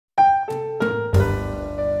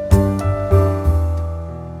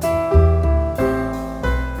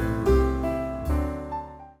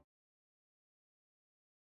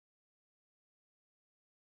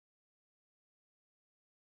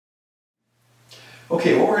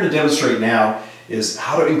Okay, what we're going to demonstrate now is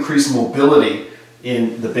how to increase mobility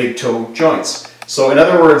in the big toe joints. So in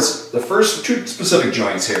other words, the first two specific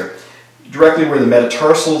joints here, directly where the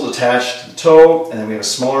metatarsal is attached to the toe, and then we have a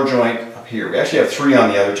smaller joint up here. We actually have 3 on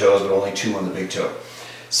the other toes, but only 2 on the big toe.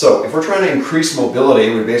 So if we're trying to increase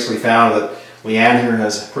mobility, we basically found that Leanne here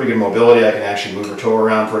has pretty good mobility. I can actually move her toe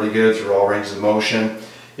around pretty good through all ranges of motion.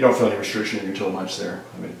 You don't feel any restriction in your toe much there.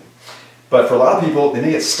 But for a lot of people, they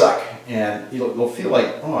may get stuck, and they'll feel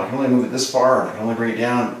like, oh, I can only move it this far, and I can only bring it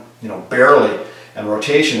down, barely, and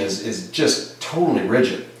rotation is just totally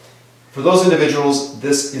rigid. For those individuals,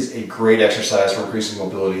 this is a great exercise for increasing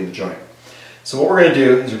mobility in the joint. So what we're going to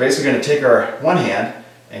do is we're basically going to take our one hand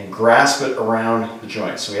and grasp it around the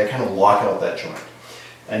joint. So we kind of lock out that joint.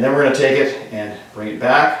 And then we're going to take it and bring it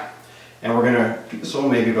back, and we're going to do this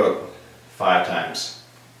maybe about 5 times,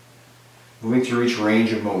 moving through each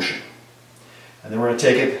range of motion. And then we're going to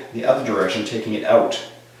take it the other direction, taking it out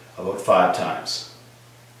about 5 times.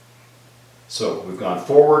 So we've gone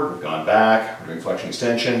forward, we've gone back, we're doing flexion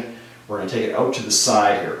extension. We're going to take it out to the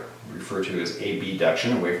side here, referred to as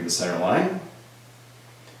abduction, away from the center line.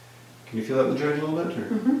 Can you feel that in the joint a little bit? Or?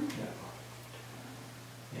 Mm-hmm.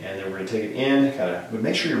 Yeah. And then we're going to take it in, but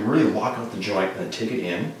make sure you really lock out the joint and then take it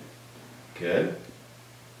in. Good.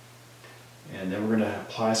 And then we're going to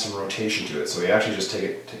apply some rotation to it. So we actually just take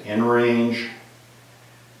it to in range,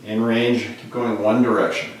 keep going one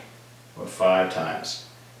direction, about 5 times.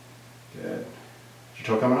 Good. Is your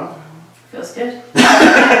toe coming off? Feels good.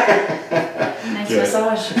 Nice Good.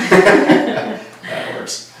 massage. That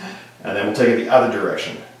works. And then we'll take it the other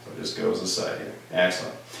direction. So it just goes aside here.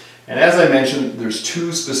 Excellent. And as I mentioned, there's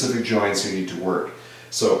 2 specific joints you need to work.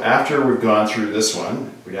 So after we've gone through this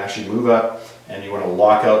one, we'd actually move up, and you want to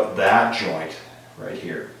lock out that joint right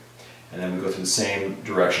here. And then we go through the same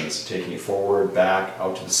directions, taking it forward, back,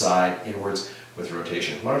 out to the side, inwards with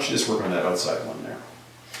rotation. Why don't you just work on that outside one there?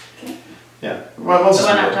 Okay. Yeah. Well, the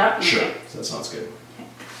one up top? Sure. Okay. So that sounds good.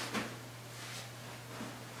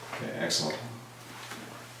 Okay, excellent.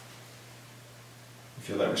 You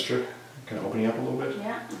feel that restrict? Kind of opening up a little bit?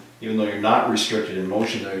 Yeah. Even though you're not restricted in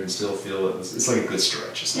motion, though, you can still feel it. It's like a good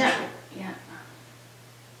stretch, essentially. Yeah. Yeah.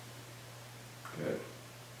 Good.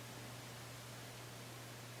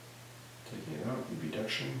 Taking it out,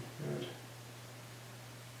 abduction. Good.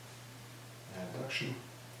 Adduction.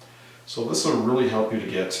 So this will really help you to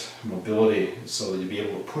get mobility so that you'll be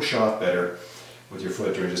able to push off better with your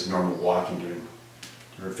foot during just normal walking, during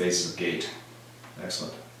different phases of gait.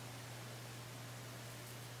 Excellent.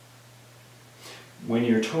 When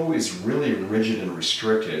your toe is really rigid and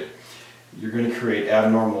restricted, you're going to create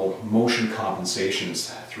abnormal motion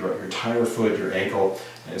compensations throughout your entire foot, your ankle,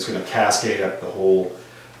 and it's going to cascade up the whole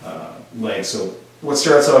leg. So what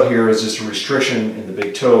starts out here is just a restriction in the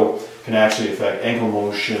big toe can actually affect ankle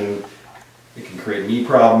motion. It can create knee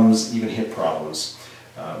problems, even hip problems.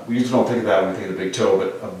 We usually don't think of that when we think of the big toe,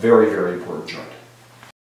 but a very, very important joint.